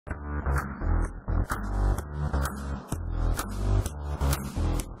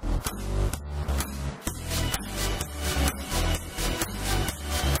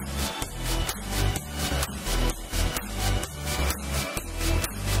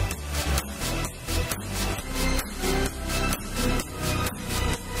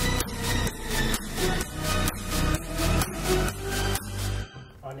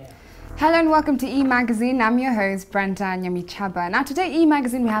Hello and welcome to E-Magazine. I'm your host, Brenda Nyamichaba. Now today,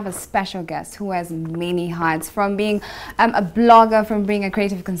 E-Magazine, we have a special guest who wears many hats, from being a blogger, from being a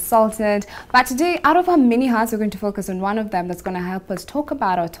creative consultant. But today, out of our many hats, we're going to focus on one of them that's going to help us talk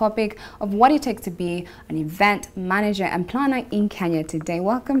about our topic of what it takes to be an event manager and planner in Kenya today.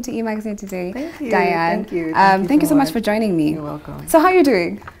 Welcome to E-Magazine today, Thank you. Diane. Thank you. Thank you so much for joining me. You're welcome. So how are you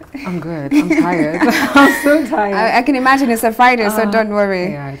doing? I'm good. I'm tired. I'm so tired. I can imagine it's a Friday, so don't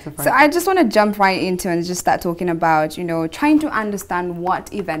worry. Yeah, it's a Friday. So I just want to jump right into and just start talking about, you know, trying to understand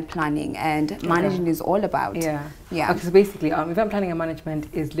what event planning and managing is all about. Yeah. Yeah. Okay, so basically, event planning and management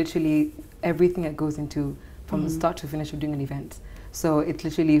is literally everything that goes into from the start to finish of doing an event. So it's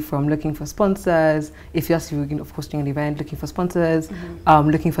literally from looking for sponsors, if you're of course doing an event, looking for sponsors,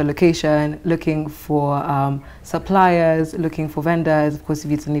 looking for location, looking for suppliers, looking for vendors, of course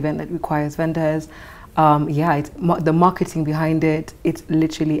if it's an event that requires vendors. Yeah, it's the marketing behind it, it's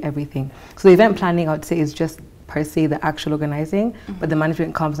literally everything. So the event planning, I would say, is just per se the actual organizing, but the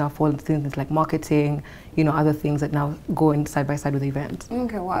management comes now for things like marketing, you know, other things that now go in side by side with the event.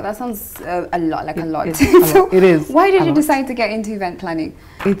 Okay, wow, that sounds a lot, like a lot. So it is. Why did you decide to get into event planning?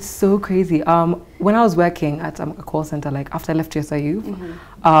 It's so crazy. When I was working at a call center, like after I left GSIU,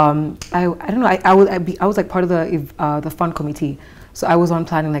 I don't know, I was like part of the fund committee. So I was on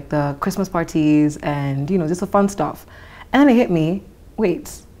planning like the Christmas parties and, you know, just the fun stuff. And then it hit me,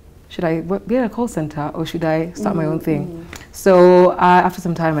 wait, should I be at a call center or should I start my own thing? So after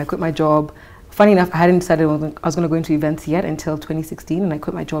some time, I quit my job. Funny enough, I hadn't decided I was going to go into events yet until 2016, and I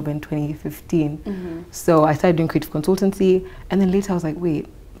quit my job in 2015. So I started doing creative consultancy, and then later I was like, wait,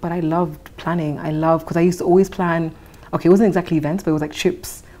 but I loved planning. Because I used to always plan, okay, it wasn't exactly events, but it was like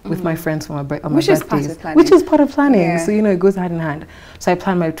trips with my friends for my birthdays. Which is part of planning. Yeah. So, you know, it goes hand in hand. So I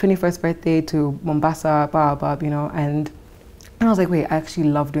planned my 21st birthday to Mombasa, you know, and I was like, wait, I actually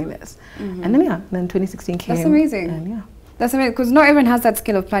love doing this. And then, yeah, then 2016 came. That's amazing. And yeah. That's amazing, because not everyone has that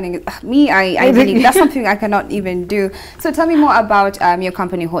skill of planning. Me, I really, that's something I cannot even do. So tell me more about your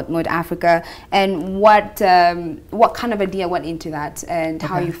company, Hot Mode Africa, and what kind of idea went into that, and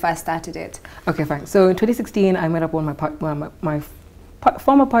how you first started it. Okay, fine. So in 2016, I met up with my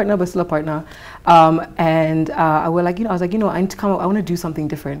former partner, but still a partner, and I was like, I need to come up. I want to do something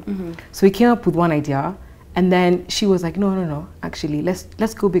different. So we came up with one idea. And then she was like, no, actually,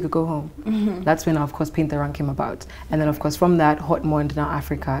 let's go big or go home. That's when, of course, Paint the Run came about. And then, of course, from that, Hot Mode Now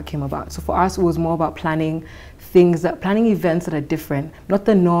Africa came about. So for us, it was more about planning events that are different, not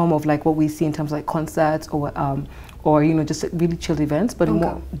the norm of like what we see in terms of like concerts or you know, just really chilled events, but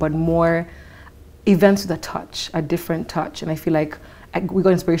more events with a different touch. And I feel like we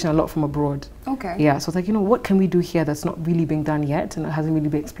got inspiration a lot from abroad. Okay. Yeah, so it's like, you know, what can we do here that's not really being done yet and it hasn't really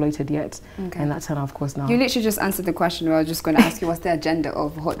been exploited yet? Okay. And that's how, of course, now. You literally just answered the question where I was just going to ask you what's the agenda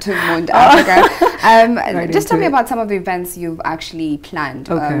of Hot Mode Africa. Just tell me about some of the events you've actually planned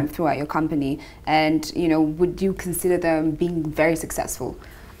throughout your company, and, you know, would you consider them being very successful?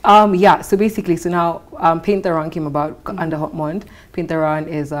 Yeah, so basically, now Paint the Run came about under Hot Mode. Paint the Run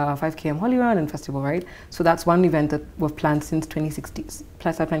is a 5 km Holy Run and festival, right? So that's one event that we've planned since 2016.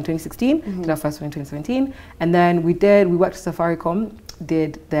 Plus I planned 2016, did our first one in 2017. And then we worked with Safaricom,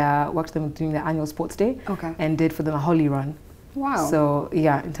 worked with them doing their annual sports day, and did for them a Holy Run. Wow. So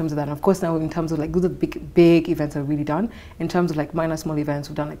yeah, in terms of that, and of course now in terms of like those are big events that we've really done. In terms of like minor small events,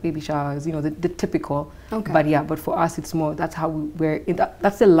 we've done like baby showers, you know, the typical. But yeah, but for us it's more, that's how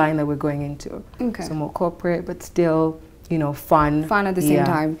that's the line that we're going into. So more corporate, but still, you know, fun at the same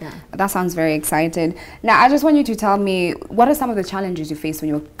time. Yeah. That sounds very exciting. Now I just want you to tell me, what are some of the challenges you face when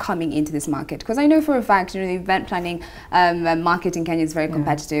you're coming into this market? Because I know for a fact, you know, the event planning market in Kenya is very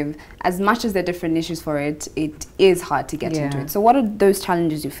competitive. As much as there are different niches for it, it is hard to get into it. So what are those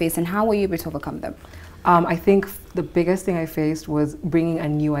challenges you face and how were you able to overcome them? I think the biggest thing I faced was bringing a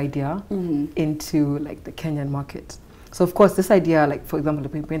new idea into like the Kenyan market. So of course this idea, like for example, the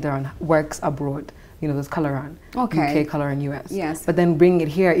Paint the Run works abroad. You know, there's Color Run, UK, Color Run, US. Yes. But then bringing it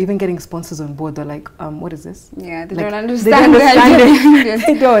here, even getting sponsors on board, they're like, what is this? Yeah, they don't understand it.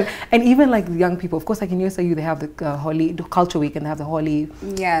 They don't. And even like the young people, of course, like in USIU, they have the Culture Week and they have the Holi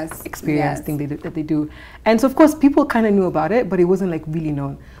experience thing that they do. And so, of course, people kind of knew about it, but it wasn't like really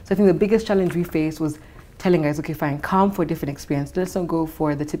known. So I think the biggest challenge we faced was telling guys, okay, fine, come for a different experience. Let's not go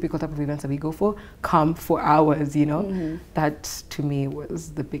for the typical type of events that we go for. Come for hours, you know. That to me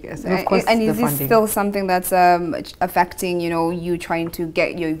was the biggest. And of course, and is the this funding. still something that's affecting, you know, you trying to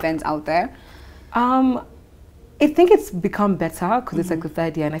get your events out there? I think it's become better because it's like the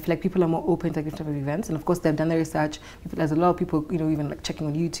third year, and I feel like people are more open to different type of events. And of course, they've done their research. There's a lot of people, you know, even like checking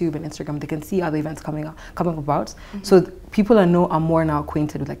on YouTube and Instagram. They can see other events coming up about. So people are more now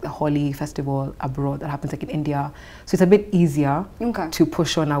acquainted with like the Holi festival abroad that happens like in India. So it's a bit easier to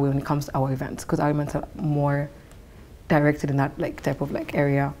push on now when it comes to our events, because our events are more directed in that like type of like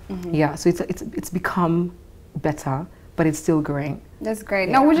area. Yeah, so it's become better, but it's still growing. That's great.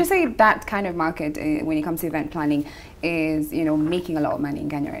 Now, would you say that kind of market, when it comes to event planning, is, you know, making a lot of money in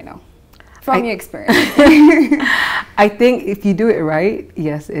Kenya right now? From your experience. I think if you do it right,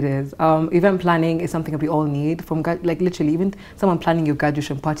 yes, it is. Event planning is something that we all need. From like literally, even someone planning your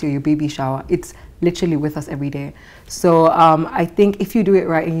graduation party or your baby shower, it's literally with us every day. So I think if you do it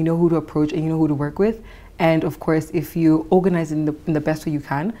right and you know who to approach and you know who to work with, and of course, if you organize in the best way you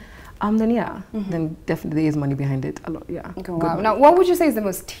can, then yeah, then definitely there is money behind it. A lot, yeah. Okay, wow. Now, what would you say is the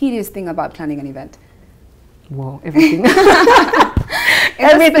most tedious thing about planning an event? Whoa, everything.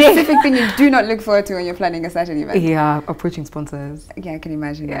 Everything. A specific thing you do not look forward to when you're planning a certain event? Yeah, approaching sponsors. Yeah, I can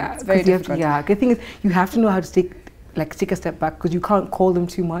imagine. Yeah, it's very difficult. The thing is, you have to know how to take a step back, because you can't call them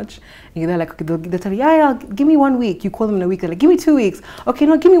too much. And they're like, okay, they'll tell you, yeah, give me 1 week. You call them in a week, they're like, give me 2 weeks. Okay,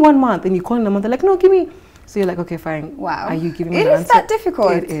 no, give me 1 month. And you call in a month, they're like, no, give me. So you're like, okay, fine. Wow. Are you giving me the answer? It is that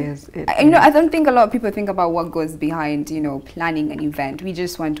difficult. It is. You know, I don't think a lot of people think about what goes behind, you know, planning an event. We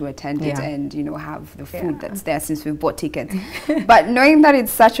just want to attend it and, you know, have the food that's there since we've bought tickets. But knowing that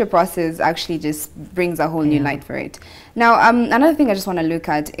it's such a process actually just brings a whole new light for it. Now, another thing I just want to look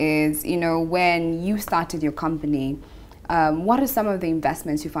at is, you know, when you started your company, what are some of the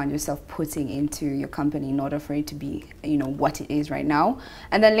investments you found yourself putting into your company in order for it to be, you know, what it is right now?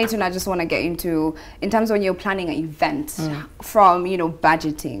 And then later on, I just want to get into, in terms of when you're planning an event, from, you know,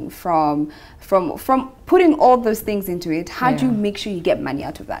 budgeting, from putting all those things into it, how do you make sure you get money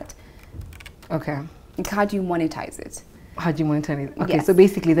out of that? Okay. Like, how do you monetize it? How do you monetize it? Okay, so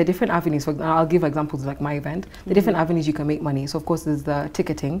basically the different avenues, I'll give examples of like my event, the different avenues you can make money. So of course there's the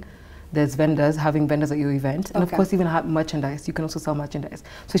ticketing, there's having vendors at your event, and of course even have merchandise. You can also sell merchandise.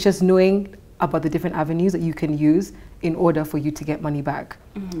 So it's just knowing about the different avenues that you can use in order for you to get money back.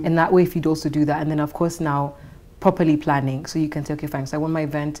 And that way, if you'd also do that, and then of course now properly planning, so you can say, okay, fine, so I want my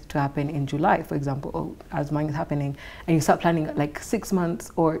event to happen in July, for example, or as mine is happening, and you start planning like 6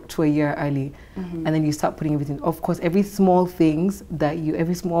 months or to a year early, and then you start putting everything. Of course, every small things that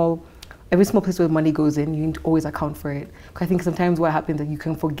every small place where money goes in, you need to always account for it. Because I think sometimes what happens is that you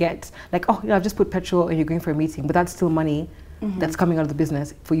can forget, like, oh, I've just put petrol and you're going for a meeting, but that's still money that's coming out of the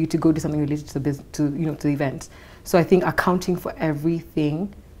business for you to go do something related to the event. So I think accounting for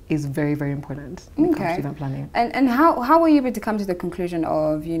everything is very, very important when it comes to event planning. And how were you able to come to the conclusion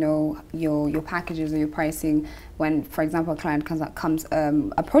of, you know, your packages or your pricing when, for example, a client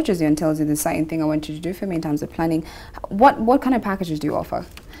approaches you and tells you the certain thing I want you to do for me in terms of planning? What kind of packages do you offer?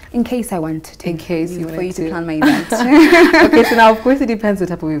 In case I want to take for you to plan my event. Okay, so now of course it depends the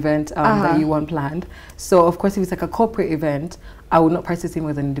type of event that you want planned. So of course if it's like a corporate event, I would not price the same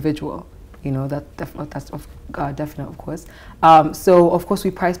as an individual. You know, that's definite, of course. So of course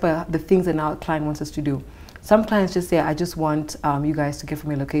we price by the things that our client wants us to do. Some clients just say, I just want you guys to get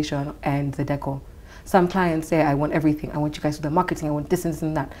from your location and the decor. Some clients say, I want everything. I want you guys to do the marketing. I want this and this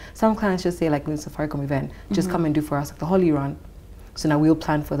and that. Some clients just say, like with the Safaricom event, just come and do for us like the Holi run. So now we'll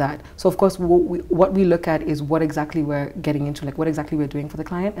plan for that. So of course, what we look at is what exactly we're getting into, like what exactly we're doing for the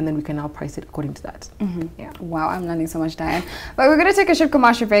client, and then we can now price it according to that. Yeah. Wow, I'm learning so much, Diane. But we're going to take a short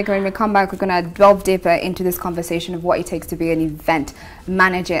commercial break, and when we come back, we're going to delve deeper into this conversation of what it takes to be an event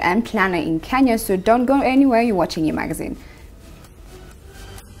manager and planner in Kenya. So don't go anywhere. You're watching E! Magazine.